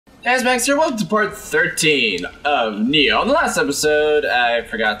Hey, Max here. Welcome to part 13 of Nioh. On the last episode, I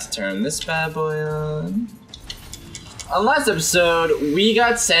forgot to turn this bad boy on. On the last episode, we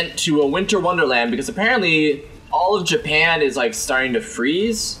got sent to a winter wonderland because apparently all of Japan is like starting to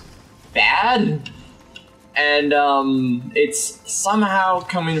freeze bad. And it's somehow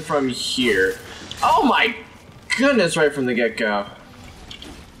coming from here. Oh my goodness, right from the get-go.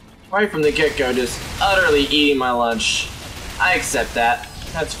 Right from the get-go, just utterly eating my lunch. I accept that.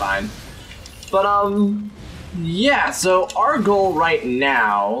 That's fine. But, yeah, so our goal right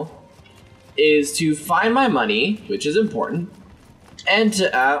now is to find my money, which is important, and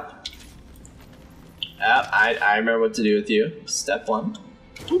to, I remember what to do with you. Step one.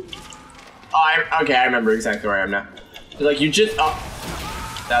 Oh, okay, I remember exactly where I am now. Like, you just,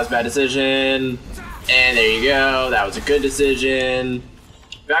 oh, that was a bad decision, and there you go, that was a good decision.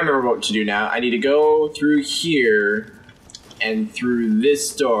 I remember what to do now. I need to go through here, and through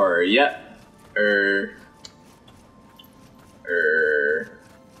this door, yep.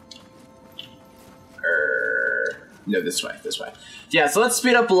 No, this way. Yeah, so let's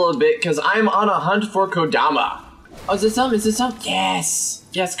speed up a little bit, because I'm on a hunt for Kodama. Oh, is this him? Is this him? Yes!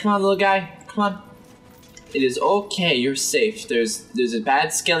 Yes, come on, little guy. Come on. It is okay, you're safe. There's a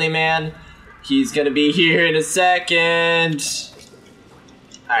bad skelly man. He's gonna be here in a second.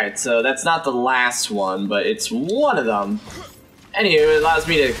 Alright, so that's not the last one, but it's one of them. Anywho, it allows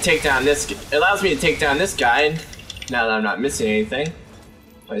me to take down this. Guy. Now that I'm not missing anything,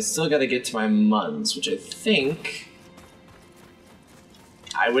 but I still got to get to my muns, which I think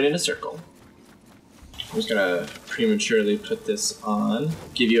I went in a circle. I'm just gonna prematurely put this on.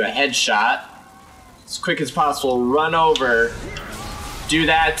 Give you a headshot as quick as possible. Run over. Do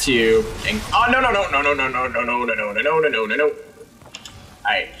that to you. And oh no!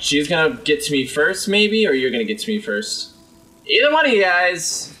 Alright, she's gonna get to me first, maybe, or you're gonna get to me first. Either one of you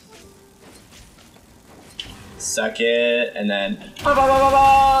guys. Suck it, and then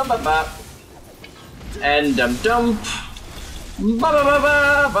and dump.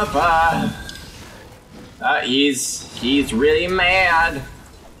 He's really mad.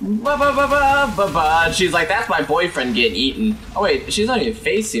 She's like, that's my boyfriend getting eaten. Oh wait, she's not even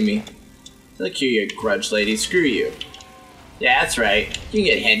facing me. Look here, you grudge lady. Screw you. Yeah, that's right. You can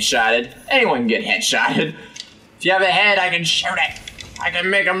get headshotted. Anyone can get headshotted. If you have a head, I can shoot it. I can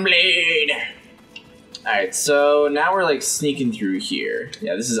make them bleed. Alright, so now we're like sneaking through here.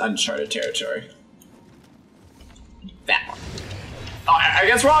 Yeah, this is uncharted territory. That one. Oh, I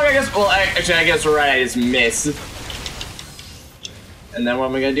guess wrong, well, actually, I guess we're right, I just missed. And then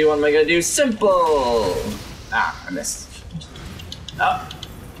what am I gonna do? Simple! Ah, I missed. Oh.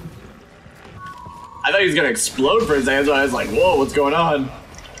 I thought he was gonna explode for a second, so I was like, whoa, what's going on?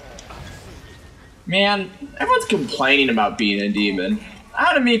 Man, everyone's complaining about being a demon. I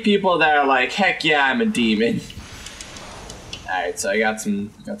want to meet people that are like, heck yeah, I'm a demon. Alright, so I got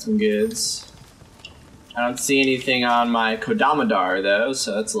some goods. I don't see anything on my Kodamadar though,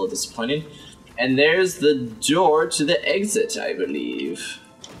 so that's a little disappointing. And there's the door to the exit, I believe.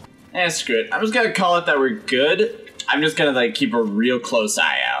 Eh, screw it. I'm just gonna call it that we're good. I'm just gonna like keep a real close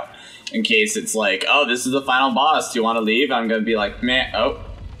eye out. In case it's like, oh, this is the final boss, do you want to leave? I'm gonna be like, meh, oh.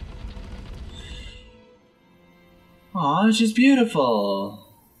 Aw, she's beautiful.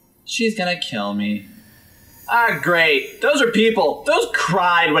 She's gonna kill me. Ah, great. Those are people. Those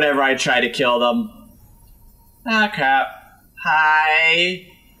cried whenever I tried to kill them. Ah, crap. Hi.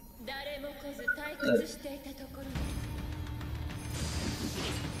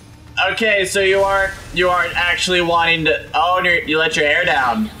 Okay, so you aren't actually wanting to. Oh, you let your hair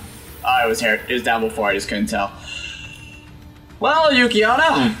down. Oh, it was down before. I just couldn't tell. Well,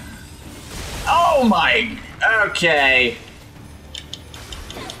 Yuki-onna. Oh my. Okay.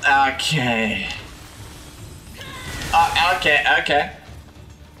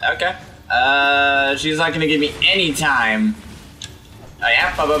 Okay. She's not gonna give me any time. Oh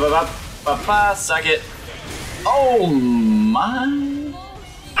yeah, suck it. Oh my.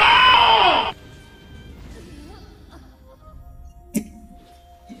 Ah!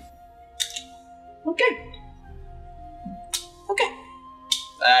 Okay.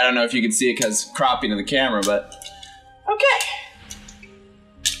 I don't know if you can see it because cropping to the camera, but okay.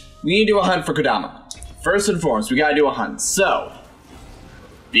 We need to do a hunt for Kodama. First and foremost, we gotta do a hunt. So,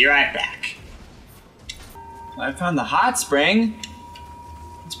 be right back. I found the hot spring.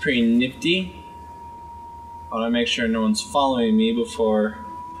 It's pretty nifty. I want to make sure no one's following me before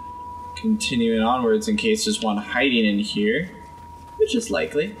continuing onwards in case there's one hiding in here, which is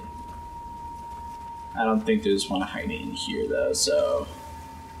likely. I don't think there's one hiding in here though, so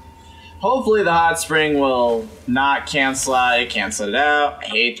Hopefully the hot spring will not cancel out. It canceled it out. I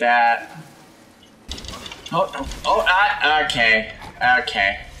hate that. Okay.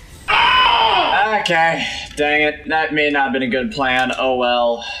 Okay. Okay. Dang it. That may not have been a good plan. Oh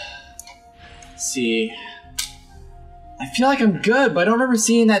well. Let's see. I feel like I'm good, but I don't remember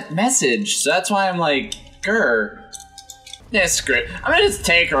seeing that message. So that's why I'm like, grr. Yeah, screw it. I'm gonna just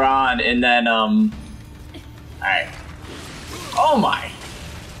take her on and then, alright. Oh my.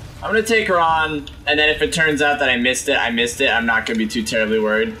 I'm gonna take her on, and then if it turns out that I missed it, I missed it. I'm not gonna be too terribly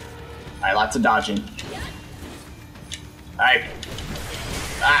worried. Alright, lots of dodging. Alright.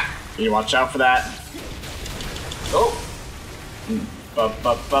 Ah, you need to watch out for that. Oh.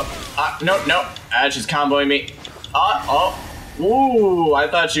 No. She's comboing me. Ooh, I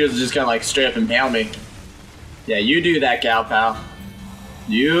thought she was just gonna like straight up impale me. Yeah, you do that, gal pal.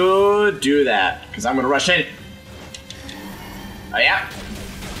 You do that, because I'm gonna rush in. Oh yeah.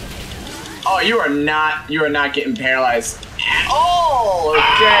 Oh, you are not getting paralyzed at all. Okay,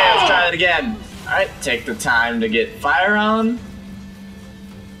 let's try that again. All right, take the time to get fire on.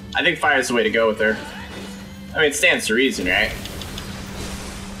 I think fire is the way to go with her. I mean, it stands to reason, right?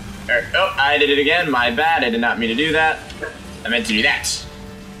 Oh, I did it again. My bad. I did not mean to do that. I meant to do that.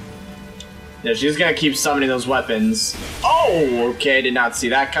 Yeah, she's gonna keep summoning those weapons. Oh, okay. Did not see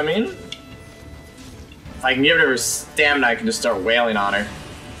that coming. If I can get rid of her stamina, I can just start wailing on her.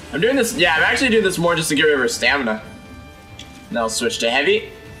 I'm doing this, yeah, I'm actually doing this more just to get rid of her stamina. Then I'll switch to heavy.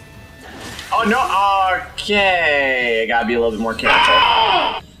 Oh no, okay. I gotta be a little bit more careful.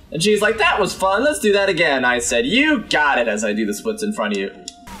 And she's like, that was fun, let's do that again. I said, you got it, as I do the splits in front of you.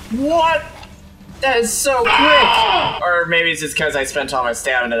 What? That is so quick! Or maybe it's just because I spent all my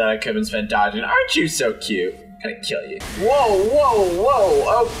stamina that I could have spent dodging. Aren't you so cute? I'm gonna kill you.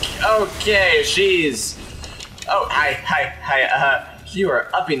 Whoa. Okay, she's... Oh, hi. You are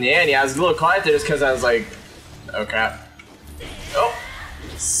upping the ante. I was a little quiet there just because I was like, oh crap. Oh,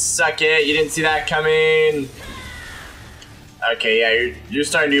 suck it. You didn't see that coming. Okay, yeah, you're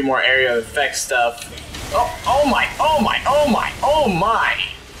starting to do more area effect stuff. Oh my.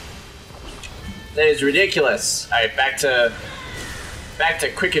 That is ridiculous. All right, back to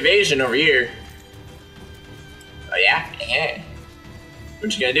quick evasion over here. Oh yeah.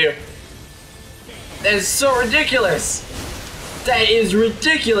 What you gonna do? That is so ridiculous. That is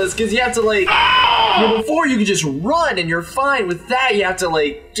ridiculous, because you have to like, before you could just run and you're fine. With that, you have to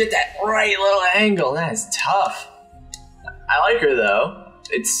like, get that right little angle. That is tough. I like her though.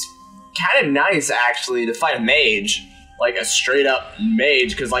 It's kind of nice actually to fight a mage, like a straight up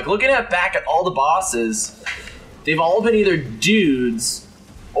mage, because like looking back at all the bosses, they've all been either dudes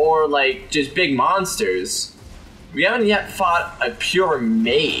or like just big monsters. We haven't yet fought a pure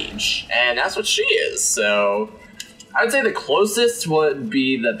mage, and that's what she is, so... I would say the closest would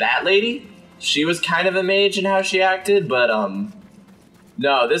be the Bat Lady. She was kind of a mage in how she acted, but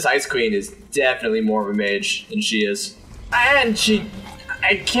no, this Ice Queen is definitely more of a mage than she is. And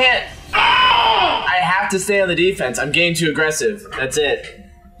I can't, I have to stay on the defense. I'm getting too aggressive, that's it.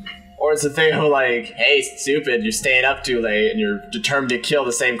 Or it's the thing of like, hey, stupid, you're staying up too late and you're determined to kill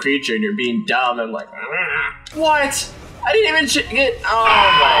the same creature and you're being dumb. I'm like, what? I didn't even get, oh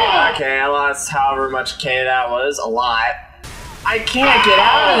my, okay, I lost however much K that was, a lot. I can't get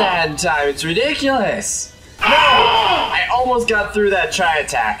out of that in time, it's ridiculous. No, I almost got through that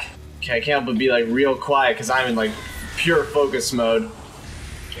tri-attack. Okay, I can't help but be like real quiet because I'm in like pure focus mode.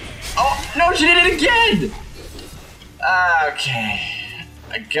 Oh, no, she did it again! Okay,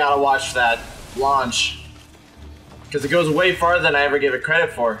 I gotta watch that launch. Because it goes way farther than I ever gave it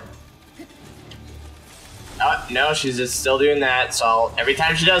credit for. Oh, no, she's just still doing that, so every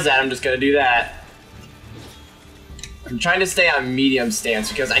time she does that, I'm just gonna do that. I'm trying to stay on medium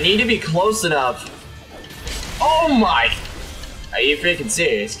stance because I need to be close enough. Oh my! Are you freaking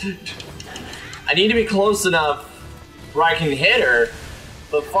serious? I need to be close enough where I can hit her,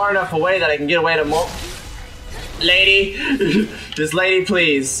 but far enough away that I can get away to Lady! Just lady,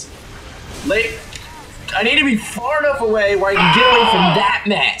 please. I need to be far enough away where I can get away from that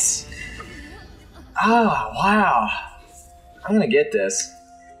mess. Oh, wow. I'm gonna get this.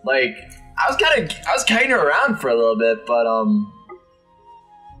 Like, I was kiting her around for a little bit, but,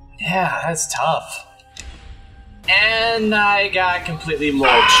 yeah, that's tough. And I got completely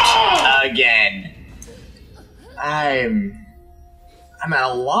mulched again. I'm at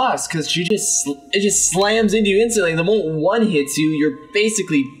a loss, because it just slams into you instantly. The moment one hits you, you're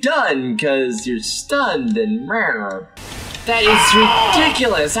basically done, because you're stunned and that is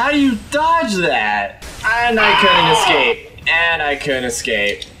ridiculous. How do you dodge that? And I couldn't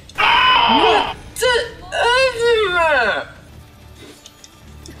escape. What the?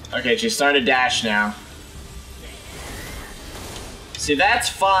 Okay, she's starting to dash now. See, that's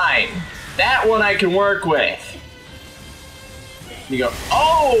fine. That one I can work with. You go,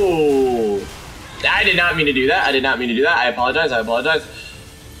 oh! I did not mean to do that. I did not mean to do that. I apologize. I apologize.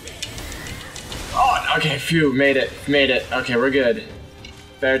 Oh, okay, phew, made it. Made it. Okay, we're good.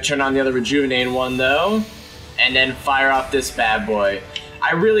 Better turn on the other rejuvenating one, though. And then fire off this bad boy.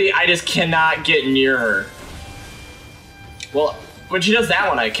 I just cannot get near her. Well, when she does that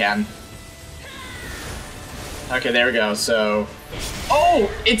one, I can. Okay, there we go, so...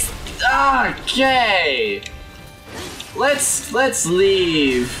 Oh, it's... Okay! Let's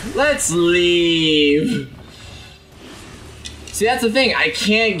leave. Let's leave. See, that's the thing. I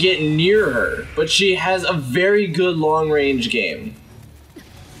can't get near her, but she has a very good long-range game.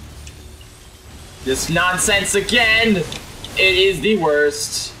 This nonsense again! It is the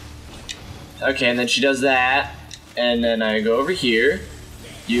worst. Okay, and then she does that. And then I go over here.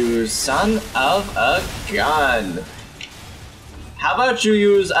 You son of a gun. How about you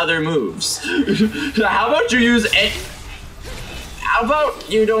use other moves? How about you use it? How about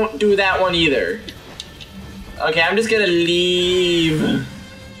you don't do that one either? Okay, I'm just gonna leave.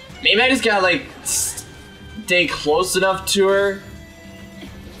 Maybe I just gotta like stay close enough to her.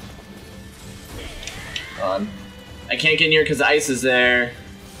 Hold on. I can't get near because the ice is there.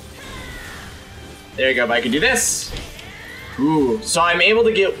 There you go, but I can do this. Ooh, so I'm able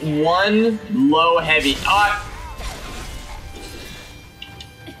to get one low heavy.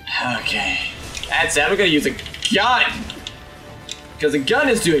 Okay, that's it. I'm gonna use a gun. Because the gun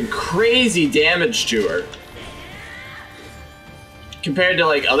is doing crazy damage to her. Compared to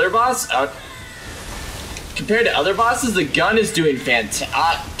like other bosses, the gun is doing fantastic.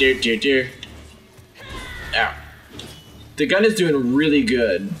 Ow. The gun is doing really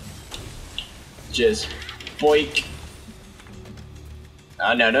good. Just boink.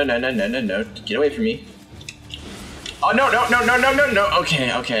 Oh, no. Get away from me. Oh, no.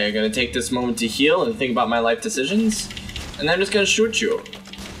 Okay. I'm gonna take this moment to heal and think about my life decisions. And then I'm just gonna shoot you.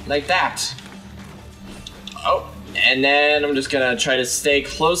 Like that. Oh, and then I'm just gonna try to stay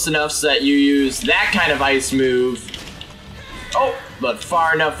close enough so that you use that kind of ice move. Oh, but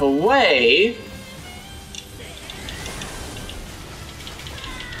far enough away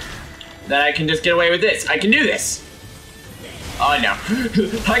that I can just get away with this. I can do this. Oh no.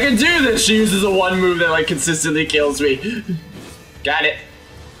 I can do this. She uses a one move that like consistently kills me. Got it.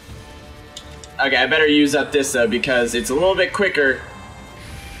 Okay, I better use up this though because it's a little bit quicker.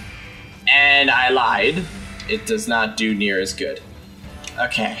 And I lied. It does not do near as good.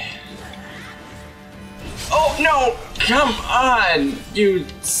 Okay. Oh no! Come on! You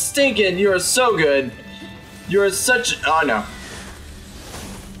stinking, you are so good. You are such, oh no.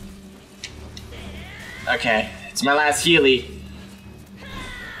 Okay, it's my last Healy.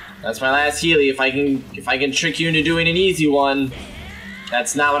 That's my last Healy. If I can trick you into doing an easy one.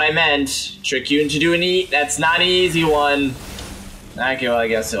 That's not what I meant. Trick you into doing that's not an easy one. Okay, well I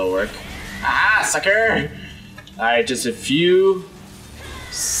guess it'll work. Ah, sucker! Alright, just a few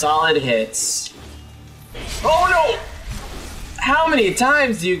solid hits. Oh no! How many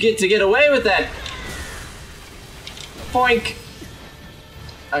times do you get to get away with that? Boink!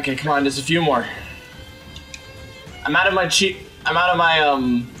 Okay, come on, just a few more. I'm out of my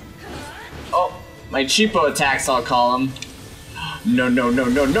my cheapo attacks, I'll call them. No.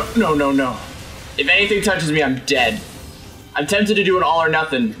 If anything touches me, I'm dead. I'm tempted to do an all or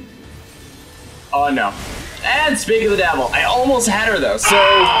nothing. Oh no. And speaking of the devil, I almost had her though. So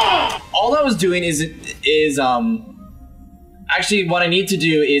all I was doing is actually what I need to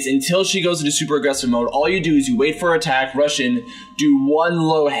do is until she goes into super aggressive mode, all you do is you wait for her attack, rush in, do one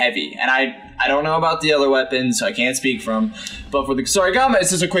low heavy. And I don't know about the other weapons, so I can't speak from. But for the Sarigama, it's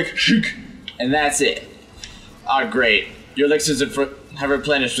just a quick shook, and that's it. Oh great. Your elixirs have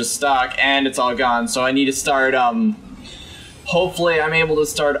replenished with stock, and it's all gone. So I need to start, hopefully I'm able to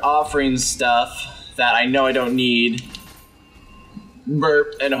start offering stuff that I know I don't need.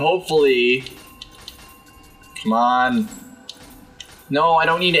 Burp, and hopefully, come on. No, I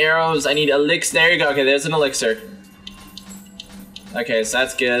don't need arrows, I need elixir. There you go, okay, there's an elixir. Okay, so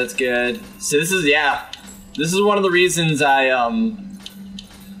that's good, that's good. So this is, yeah, this is one of the reasons this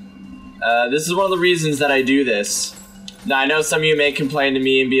is one of the reasons that I do this. Now, I know some of you may complain to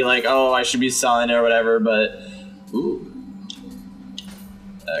me and be like, oh, I should be selling it or whatever, but, ooh.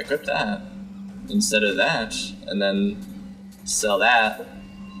 Equip that instead of that, and then sell that.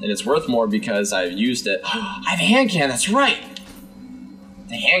 And it's worth more because I've used it. I have a hand cannon, that's right!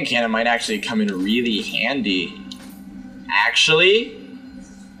 The hand cannon might actually come in really handy. Actually,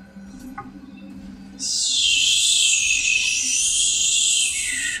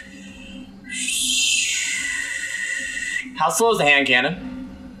 How slow is the hand cannon?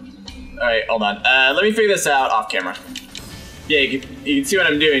 Alright, hold on. Let me figure this out off camera. Yeah, you can see what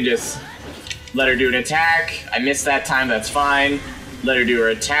I'm doing. Just let her do an attack. I missed that time, that's fine. Let her do her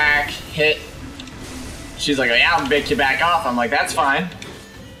attack, hit. She's like, oh yeah, I'll make you back off. I'm like, that's fine.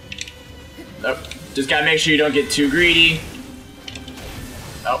 Oh, just gotta make sure you don't get too greedy.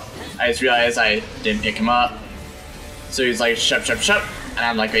 Oh, I just realized I didn't pick him up. So he's like, shup, shup, shup. And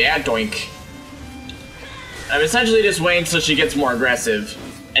I'm like, oh yeah, doink. I'm essentially just waiting until she gets more aggressive.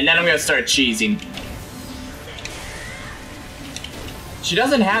 And then I'm gonna start cheesing. She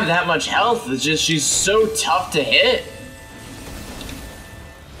doesn't have that much health, it's just she's so tough to hit.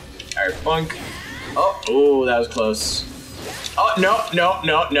 Alright, bunk. Oh, that was close. Oh, no,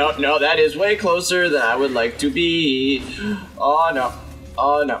 that is way closer than I would like to be. Oh, no.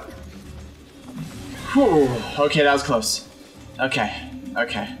 Oh, no. Whew. Okay, that was close. Okay.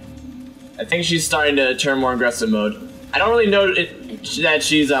 I think she's starting to turn more aggressive mode. I don't really know that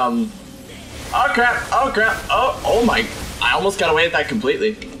she's, oh crap, oh my, I almost got away with that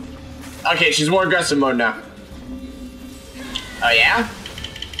completely. Okay, she's more aggressive mode now. Oh yeah?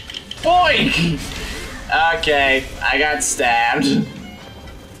 Boink! Okay, I got stabbed.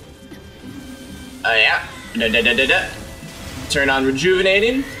 Oh yeah. Turn on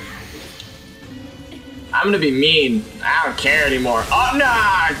rejuvenating. I'm gonna be mean. I don't care anymore. Oh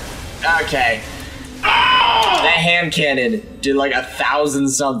no! Okay. That hand cannon did like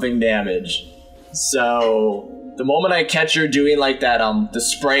 1,000-something damage. So the moment I catch her doing like that, the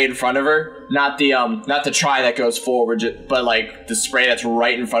spray in front of her, not the try that goes forward, but like the spray that's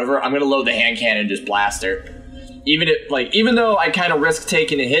right in front of her, I'm gonna load the hand cannon and just blast her. Even though I kind of risk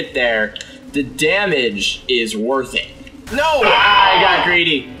taking a hit there, the damage is worth it. No! I got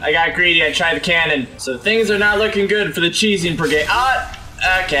greedy. I tried the cannon. So things are not looking good for the cheesing brigade.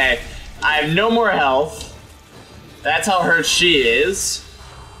 Okay. I have no more health. That's how hurt she is.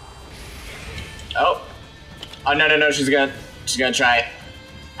 Oh. Oh no, she's gonna try it.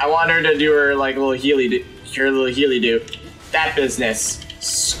 I want her to do her like little healy do. That business.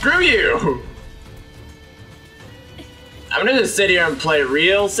 Screw you! I'm gonna just sit here and play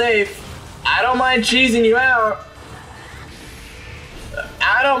real safe. I don't mind cheesing you out.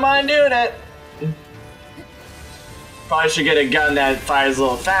 I don't mind doing it. Probably should get a gun that fires a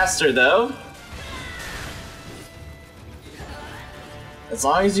little faster though. As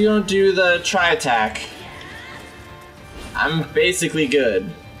long as you don't do the tri-attack, I'm basically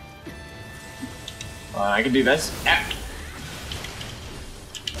good. I can do this.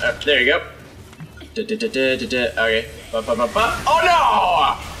 There you go. Okay. Oh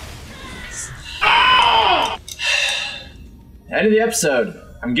no! End of the episode.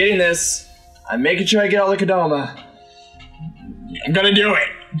 I'm getting this. I'm making sure I get all the Kodama. I'm gonna do it.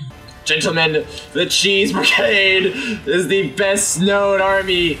 Gentlemen, the Cheese Brigade is the best known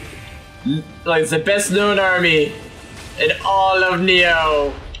army. Like, it's the best known army in all of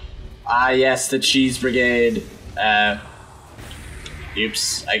Nioh. Ah, yes, the Cheese Brigade.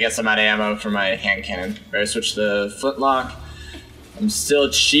 Oops, I guess I'm out of ammo for my hand cannon. Better switch the flintlock. I'm still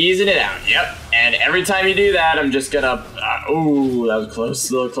cheesing it out, yep. And every time you do that, I'm just gonna, ooh, that was close,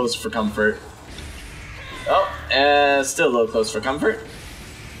 a little close for comfort. Oh, still a little close for comfort.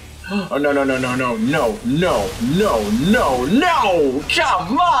 Oh, no, come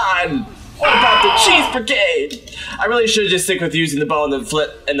on! What about the Cheese Brigade? I really should just stick with using the bow and the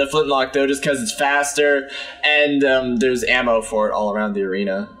flintlock though, just because it's faster, and there's ammo for it all around the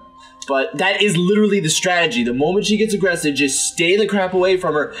arena. But that is literally the strategy. The moment she gets aggressive, just stay the crap away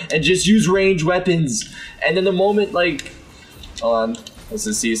from her and just use ranged weapons. And then the moment, like, hold on, let's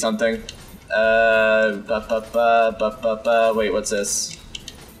just see something. Wait, what's this?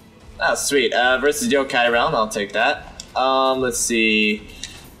 Oh, sweet. Versus Yokai Realm, I'll take that. Let's see.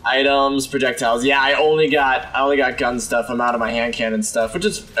 Items, projectiles. Yeah, I only got gun stuff. I'm out of my hand cannon stuff, which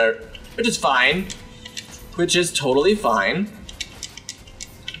is fine. Which is totally fine.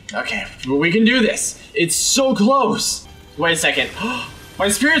 Okay, but we can do this. It's so close. Wait a second. My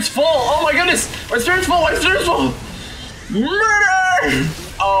spirit's full. Oh my goodness. My spirit's full. Murder!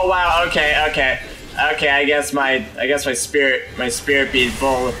 Oh wow. Okay. I guess my spirit being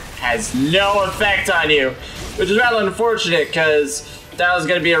full has no effect on you, which is rather unfortunate because that was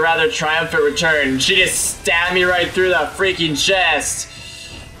gonna be a rather triumphant return. She just stabbed me right through the freaking chest.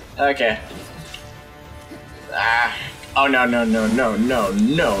 Okay. Oh no.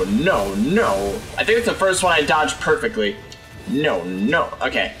 I think it's the first one I dodged perfectly. No.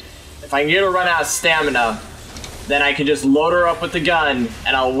 Okay. If I can get her to run out of stamina, then I can just load her up with the gun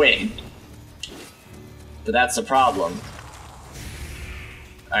and I'll win. But that's the problem.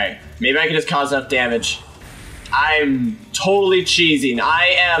 Alright, maybe I can just cause enough damage. I'm totally cheesing.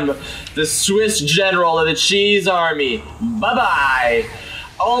 I am the Swiss general of the cheese army. Bye-bye.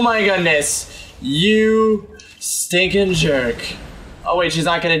 Oh my goodness. You stinking jerk. Oh wait, she's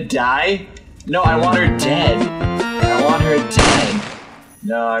not gonna die? No, I want her dead. I want her dead.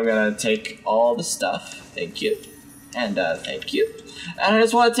 No, I'm gonna take all the stuff. Thank you. And thank you. And I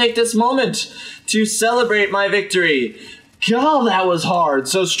just want to take this moment to celebrate my victory. God, that was hard.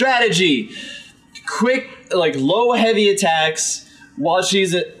 So strategy. Quick, like low heavy attacks while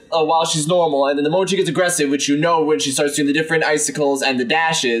she's normal, and then the moment she gets aggressive, which you know when she starts doing the different icicles and the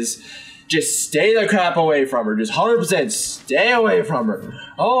dashes, just stay the crap away from her. Just 100% stay away from her.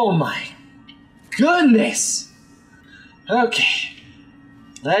 Oh my goodness. Okay.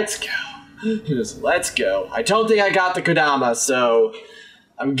 Let's go. Just let's go. I don't think I got the Kodama, so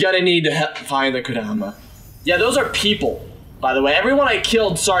I'm gonna need to find the Kodama. Yeah, those are people, by the way. Everyone I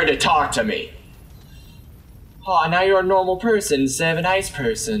killed started to talk to me. Oh, now you're a normal person instead of an ice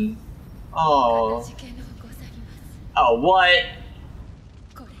person. Oh. Oh, what?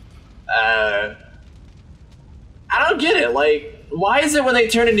 I don't get it. Like, why is it when they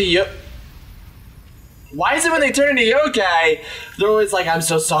turn into yokai, they're always like, I'm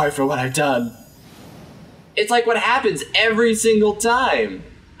so sorry for what I've done. It's like what happens every single time.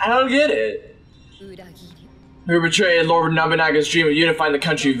 I don't get it. Who betrayed Lord Nobunaga's dream of unifying the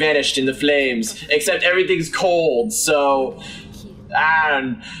country vanished in the flames, except everything's cold, so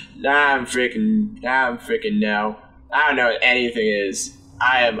I'm freaking no. I don't know what anything is.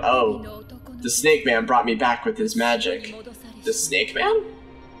 The Snake Man brought me back with his magic. The Snake Man?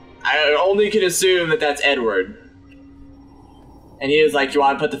 I only can assume that that's Edward. And he was like, you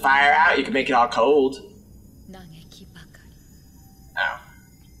want to put the fire out? You can make it all cold. Oh.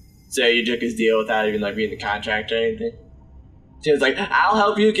 So you took his deal without even like reading the contract or anything? She was like, I'll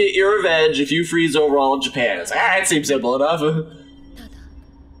help you get your revenge if you freeze over all of Japan. It's like, that seems simple enough.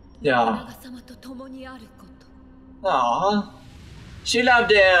 Yeah. Aww. She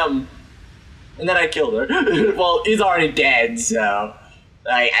loved him. And then I killed her. Well, he's already dead, so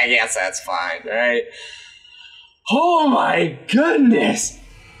I guess that's fine, right? Oh my goodness!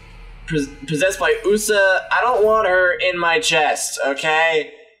 Possessed by Usa, I don't want her in my chest,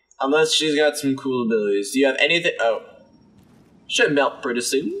 okay? Unless she's got some cool abilities. Do you have anything? Oh. Should melt pretty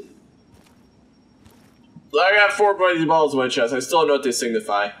soon. I got 4 pointy balls in my chest. I still don't know what they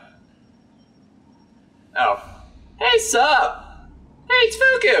signify. Oh. Hey, sup? Hey, it's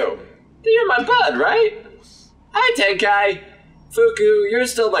Fuku! You're my bud, right? Hi, Tenkai. Fuku, you're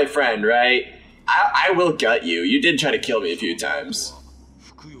still my friend, right? I will gut you. You did try to kill me a few times.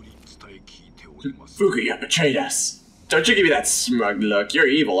 Fuku, you betrayed us. Don't you give me that smug look. You're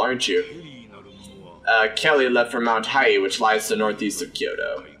evil, aren't you? Kelly left for Mount Hai, which lies to the northeast of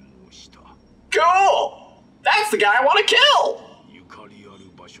Kyoto. Cool! That's the guy I want to kill!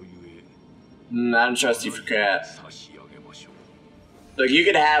 I don't trust you for crap. Look, you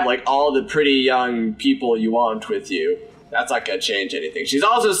could have, like, all the pretty young people you want with you. That's not gonna change anything. She's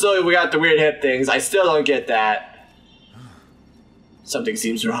also still, we got the weird hip things. I still don't get that. Something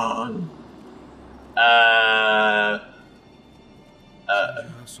seems wrong. I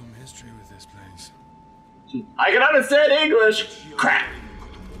have some history with this place. I can understand English! Crap!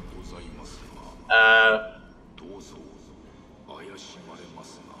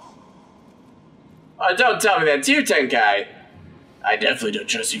 Don't tell me that's you, Tenkai. I definitely don't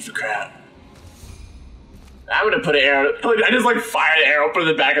trust you for crap. I'm gonna put an arrow. I just like fire an arrow, put it in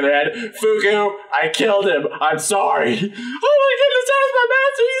the back of their head. Fuku, I killed him. I'm sorry. Oh my goodness, that was my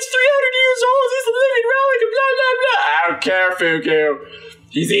master. He's 300 years old. He's living relic. Blah blah blah. I don't care, Fuku.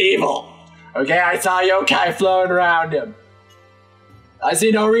 He's evil. Okay, I saw yokai flowing around him. I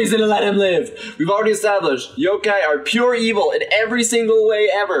see no reason to let him live. We've already established yokai are pure evil in every single way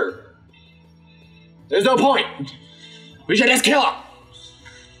ever. There's no point. We should just kill him!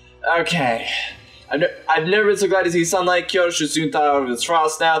 Okay. I've never been so glad to see sunlight. Kyoto should soon thaw over its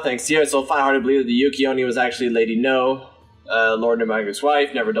frost now. Thanks to you, I still find it hard to believe that the yuki-onna was actually Lady Nioh, Lord Nobunaga's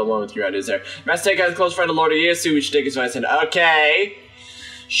wife. Never done one with your ideas there. Master Tenkai is a close friend of Lord Ieyasu. We should take his advice and okay.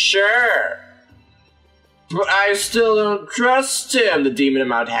 Sure. But I still don't trust him, the demon of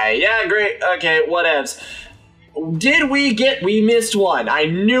Mount Hai. Yeah, great. Okay, whatevs. We missed one. I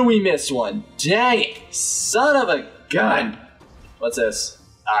knew we missed one. Dang it. Son of a gun. What's this?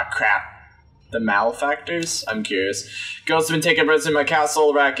 Ah, crap. The malefactors? I'm curious. Ghosts have been taking residence in my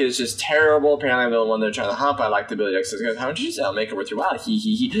castle. Rack is just terrible. Apparently I'm the one they're trying to hump. I like the ability to access. How much did you say? I'll make it worth your while. Hee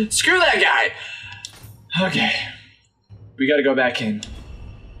hee hee. Screw that guy! Okay. We gotta go back in.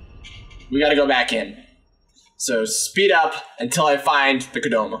 So speed up until I find the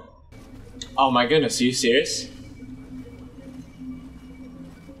Kodama. Oh my goodness, are you serious?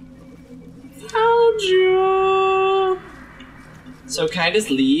 you. So can I just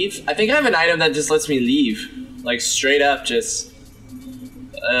leave? I think I have an item that just lets me leave. Like straight up just...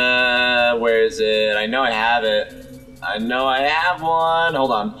 where is it? I know I have it. I know I have one.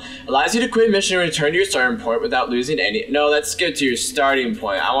 Hold on. Allows you to quit mission and return to your starting point without losing any... No, let's get to your starting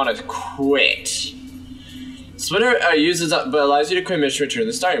point. I want to quit. Splitter uses up, but allows you to quit mission and return to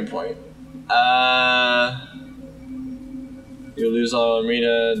the starting point. You lose all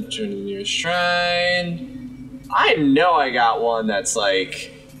arena, return to the nearest shrine. I know I got one that's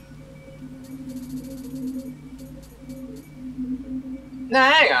like... Nah,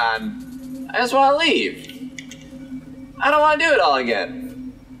 hang on. I just want to leave. I don't want to do it all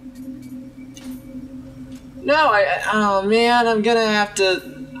again. No, oh man, I'm gonna have to...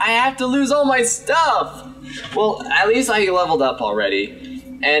 I have to lose all my stuff! Well, at least I leveled up already.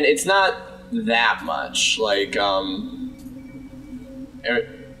 And it's not that much. Like, use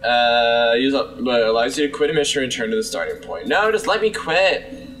up, but allows you to quit a mission and return to the starting point. No, just let me quit.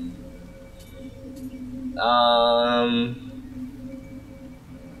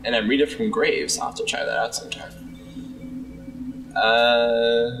 And then read it from graves. I'll have to try that out sometime.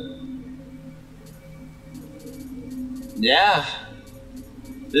 Yeah.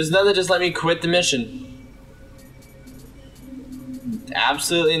 There's none that just let me quit the mission.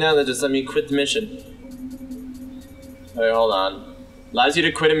 Absolutely none that just let me quit the mission. Wait, hold on. Allows you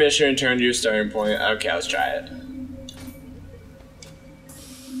to quit a mission and return to your starting point. Okay, let's try it.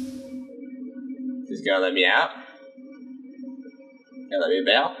 He's gonna let me out. Gonna let me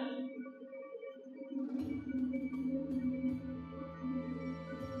bail.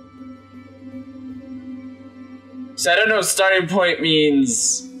 So I don't know if starting point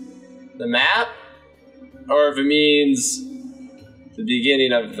means the map, or if it means the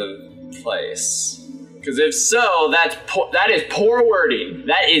beginning of the place. Because if so, that is poor wording.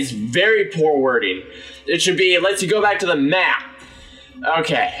 That is very poor wording. It should be, it lets you go back to the map.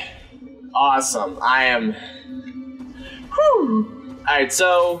 Okay. Awesome. I am... Whew. Alright,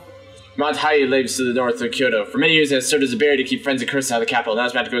 so... Mount Hai lives to the north of Kyoto. For many years, it has served as a barrier to keep friends and curses out of the capital. Now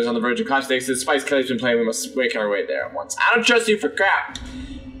it's about to go on the verge of collapse. Thanks to the spice Kelly's been playing, we must make our way there at once. I don't trust you for crap.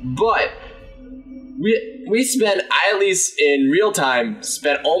 But... We spent, I at least in real time,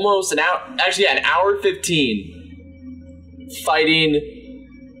 spent almost an hour, actually an hour 15 fighting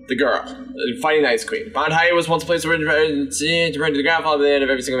the girl, fighting the Ice Queen. Mount Hai was once a place to run to the ground, follow the end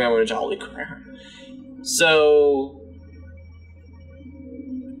of every single man went into holy crap. So,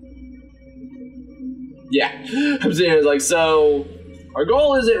 yeah, I'm saying it's like, so, our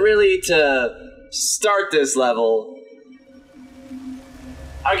goal isn't really to start this level.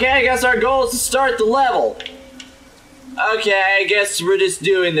 Okay, I guess our goal is to start the level. Okay, I guess we're just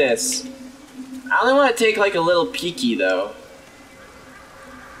doing this. I only want to take like a little peeky though.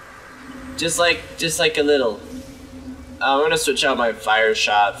 Just like a little. I'm gonna switch out my fire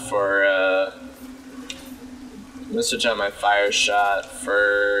shot for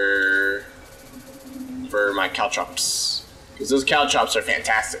my caltrops. Because those caltrops are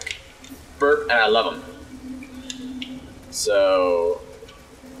fantastic. Burp, and I love them. So...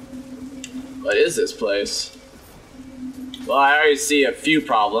 What is this place? Well, I already see a few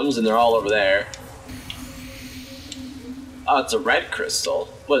problems, and they're all over there. Oh, it's a red crystal.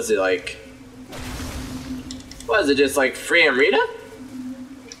 What is it, like... What is it, just like free Amrita?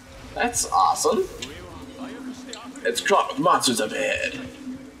 That's awesome. It's caught with monsters up ahead.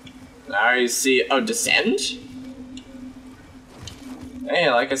 I already see... Oh, descend? Hey,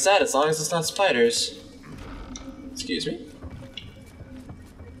 like I said, as long as it's not spiders. Excuse me?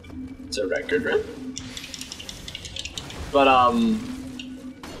 It's a record room. But,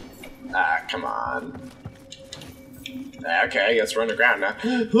 come on. Okay, I guess we're underground now.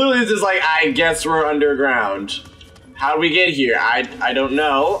 Literally, it's just like, I guess we're underground. How do we get here? I don't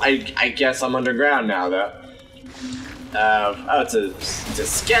know. I guess I'm underground now, though. Oh, it's a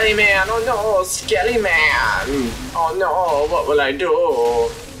skelly man. Oh no, skelly man. Oh no, what will I do?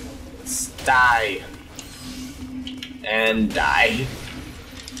 Let's die. And die.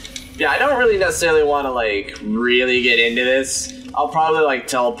 Yeah, I don't really necessarily want to, like, really get into this. I'll probably, like,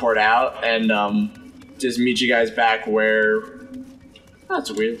 teleport out and, just meet you guys back where... Oh, that's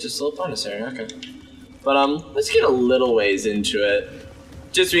weird. Just a little bonus area. Okay. But, let's get a little ways into it.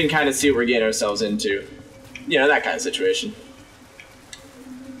 Just so we can kind of see what we're getting ourselves into. You know, that kind of situation.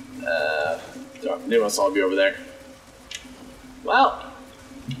 They must all be over there. Well,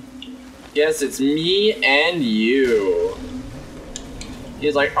 guess it's me and you.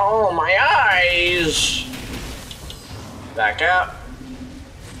 He's like, oh, my eyes! Back up.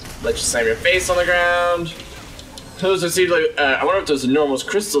 Let you slam your face on the ground. Those are like, I wonder if those enormous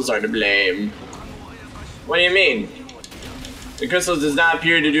crystals are to blame. What do you mean? The crystals does not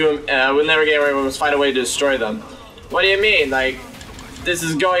appear to do them. We'll never get away. We must find a way to destroy them. What do you mean? Like, this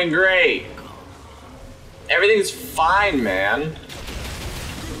is going great. Everything's fine, man.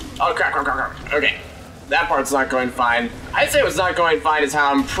 Oh, crap. Okay. That part's not going fine. I'd say what's not going fine is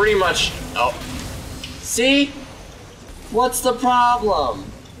how I'm pretty much... Oh. See? What's the problem?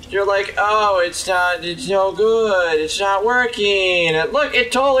 You're like, oh, it's no good. It's not working. And look,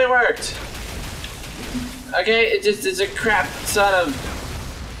 it totally worked. Okay, it's a crap son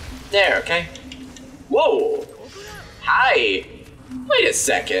of... There, okay? Whoa. Hi. Wait a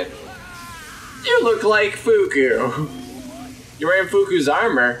second. You look like Fuku. You're wearing Fuku's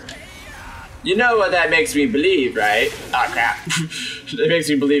armor. You know what that makes me believe, right? Oh, crap. It makes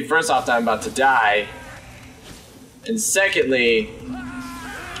me believe, first off, that I'm about to die. And secondly...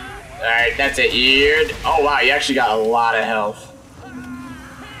 Alright, that's it. Oh, wow, you actually got a lot of health.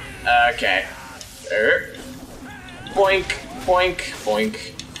 Okay. Boink, boink,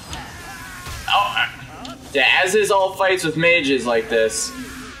 boink. Oh, yeah, as is all fights with mages like this,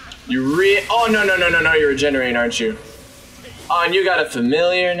 oh, no, you're regenerating, aren't you? Oh, and you got a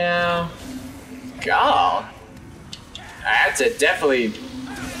familiar now? God. That's a definitely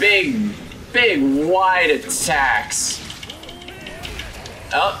big, wide attacks.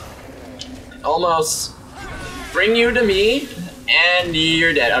 Oh, almost. Bring you to me, and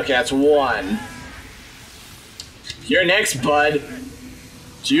you're dead. Okay, that's one. You're next, bud.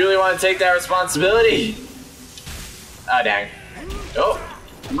 Do you really want to take that responsibility? Oh, dang. Oh.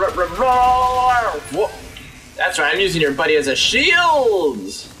 Whoa. That's right, I'm using your buddy as a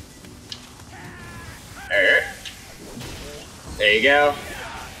shield. There you go.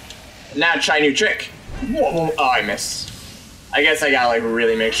 Now try a new trick. Whoa. Oh, I missed. I guess I gotta like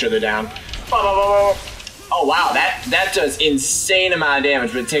really make sure they're down. Oh wow, that does insane amount of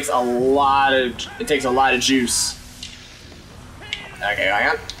damage, but it takes a lot of juice. Okay, hang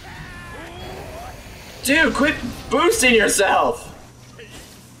on. Dude, quit boosting yourself.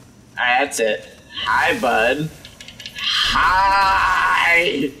 Alright, that's it. Hi, bud.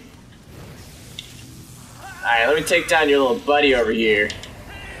 Hi. Alright, let me take down your little buddy over here.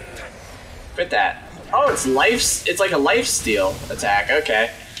 Quit that. Oh, it's like a lifesteal attack.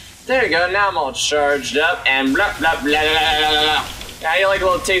 Okay. There you go. Now I'm all charged up and blah blah blah blah blah blah. Yeah, you like a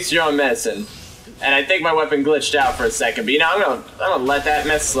little taste of your own medicine. And I think my weapon glitched out for a second, but you know, I'm gonna let that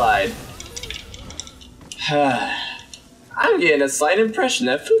mess slide. I'm getting a slight impression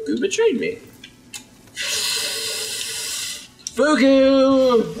that Fuku betrayed me.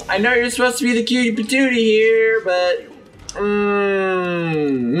 Fuku! I know you're supposed to be the cutie patootie here, but...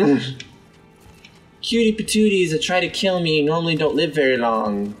 Cutie patooties that try to kill me normally don't live very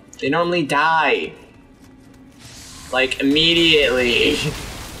long. They normally die. Like, immediately.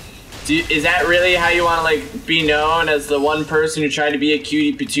 Is that really how you want to, like, be known as the one person who tried to be a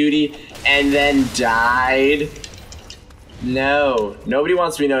cutie patootie and then died? No. Nobody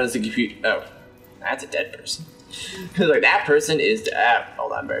wants to be known as a cutie... Oh. That's a dead person. Like, that person is...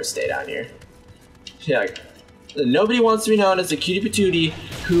 hold on, better stay down here. Yeah, like, nobody wants to be known as a cutie patootie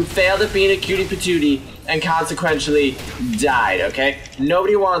who failed at being a cutie patootie and consequently died, okay?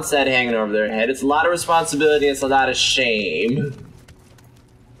 Nobody wants that hanging over their head. It's a lot of responsibility, it's a lot of shame.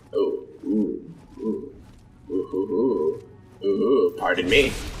 Ooh, pardon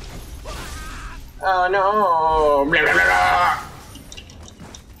me. Oh no! Blah, blah, blah.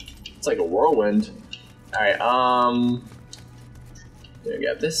 It's like a whirlwind. Alright, there we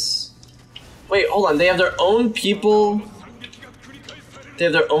got this. Wait, hold on, they have their own people? They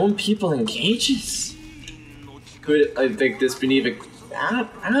have their own people in cages? Could I think this beneath a...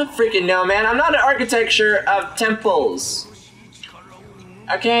 I don't freaking know, man. I'm not an architecture of temples.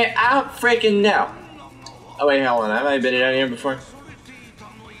 Okay, I don't freaking know. Oh wait, hold on, have I been down here before?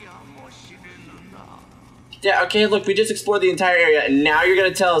 Yeah, okay, look, we just explored the entire area, and now you're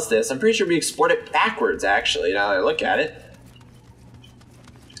gonna tell us this. I'm pretty sure we explored it backwards, actually, now that I look at it.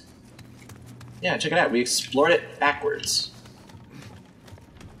 Yeah, check it out, we explored it backwards.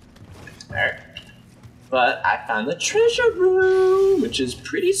 Alright. But I found the treasure room, which is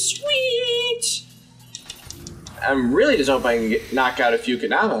pretty sweet. I'm really just hoping I can knock out a few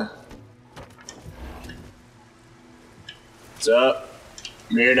Kanama. What's up?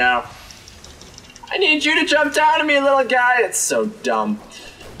 I'm here now. I need you to jump down to me, little guy. It's so dumb.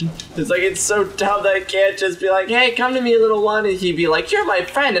 It's like, it's so dumb that I can't just be like, hey, come to me, little one. And he'd be like, you're my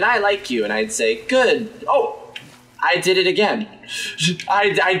friend and I like you. And I'd say, good. Oh, I did it again. I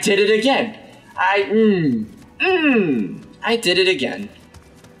did it again. I did it again.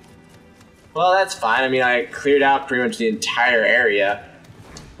 Well, that's fine. I mean, I cleared out pretty much the entire area.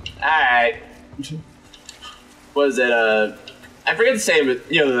 Alright. was it I forget the same,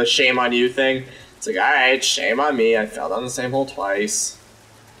 but you know, the shame on you thing. It's like, alright, shame on me, I fell down the same hole twice.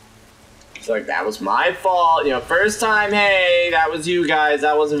 It's like, that was my fault, you know, first time, hey, that was you guys,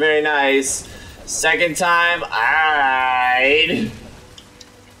 that wasn't very nice. Second time, alright.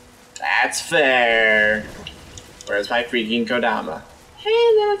 That's fair. Where's my freaking Kodama? Hey,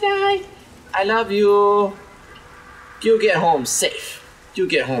 little guy, I love you. You'll get home safe. You'll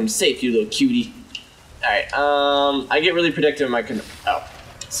get home safe, you little cutie. Alright, I get really protective of my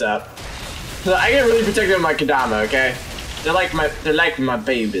what's up? So I get really protective of my Kodama, okay? They're like my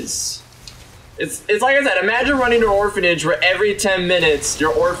babies. It's like I said, imagine running an orphanage where every 10 minutes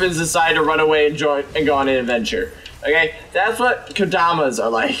your orphans decide to run away and go on an adventure. Okay? That's what Kodamas are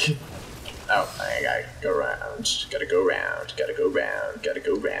like. Oh, I gotta go around. Gotta go around. Gotta go around. Gotta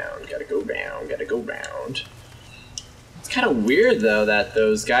go around. Gotta go around. Gotta go around. It's kind of weird though that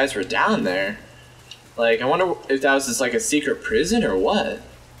those guys were down there. Like, I wonder if that was just like a secret prison or what?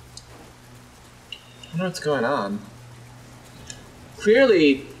 I wonder what's going on.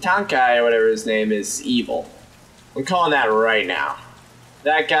 Clearly, Tankai, or whatever his name is, evil. I'm calling that right now.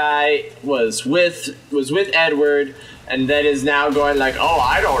 That guy was with Edward, and then is now going like, oh,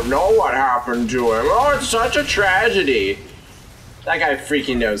 I don't know what happened to him. Oh, it's such a tragedy. That guy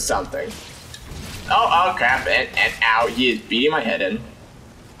freaking knows something. Oh crap, and ow, he is beating my head in.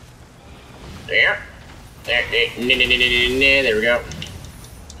 There we go.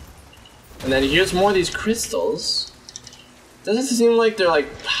 And then here's more of these crystals. Doesn't seem like they're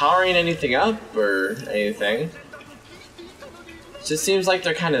like powering anything up or anything. It just seems like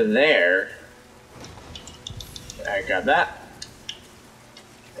they're kind of there. Alright, grab that.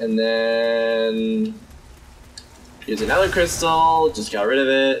 And then here's another crystal, just got rid of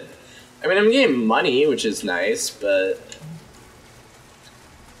it. I mean, I'm getting money, which is nice, but it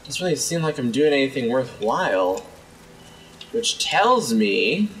doesn't really seem like I'm doing anything worthwhile. Which tells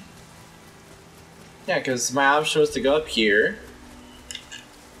me, yeah, because my option was to go up here.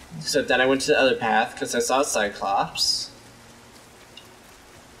 Except then I went to the other path because I saw Cyclops.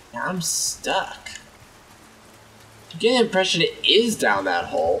 Now I'm stuck. I'm getting the impression it is down that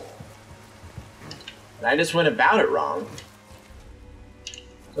hole. And I just went about it wrong.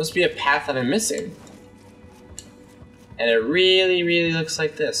 Must be a path that I'm missing. And it really, really looks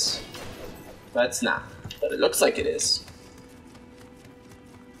like this. But it's not. But it looks like it is.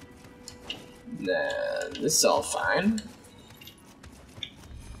 Then this is all fine.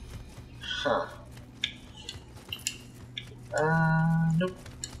 Huh. Nope.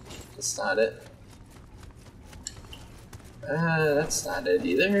 That's not it. That's not it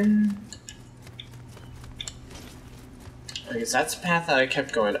either. I guess that's the path that I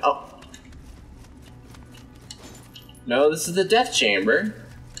kept going. Oh. No, this is the death chamber.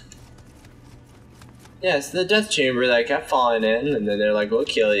 Yeah, it's the death chamber that I kept falling in, and then they're like, we'll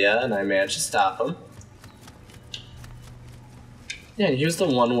kill ya, and I managed to stop them. Yeah, and here's the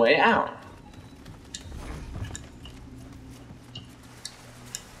one way out.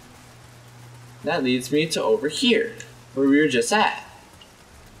 That leads me to over here, where we were just at.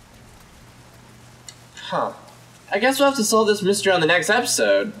 Huh. I guess we'll have to solve this mystery on the next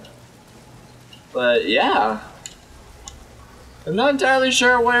episode. But yeah. I'm not entirely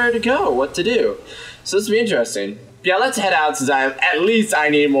sure where to go, what to do. So this will be interesting. Yeah, let's head out since at least I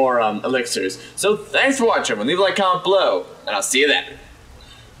need more elixirs. So thanks for watching. Leave a like, comment below, and I'll see you then.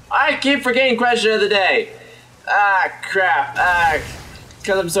 I keep forgetting question of the day. Ah, crap.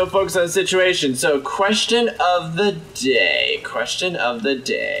 Because I'm so focused on the situation. So question of the day. Question of the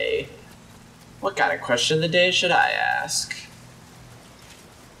day. What kind of question of the day should I ask?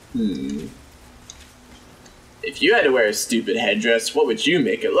 If you had to wear a stupid headdress, what would you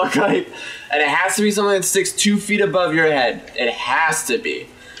make it look like? And it has to be something that sticks 2 feet above your head. It has to be.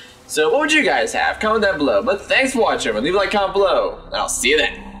 So what would you guys have? Comment down below. But thanks for watching. Leave a like, comment below. And I'll see you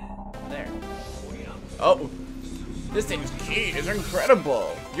then. There. Oh. This thing's key is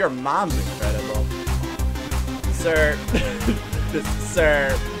incredible. Your mom's incredible. Sir.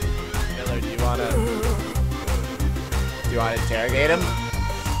 Sir. Miller, do you wanna interrogate him?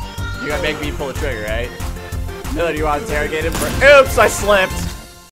 You're gonna make me pull the trigger, right? Miller, do you want to interrogate him for— Oops, I slipped!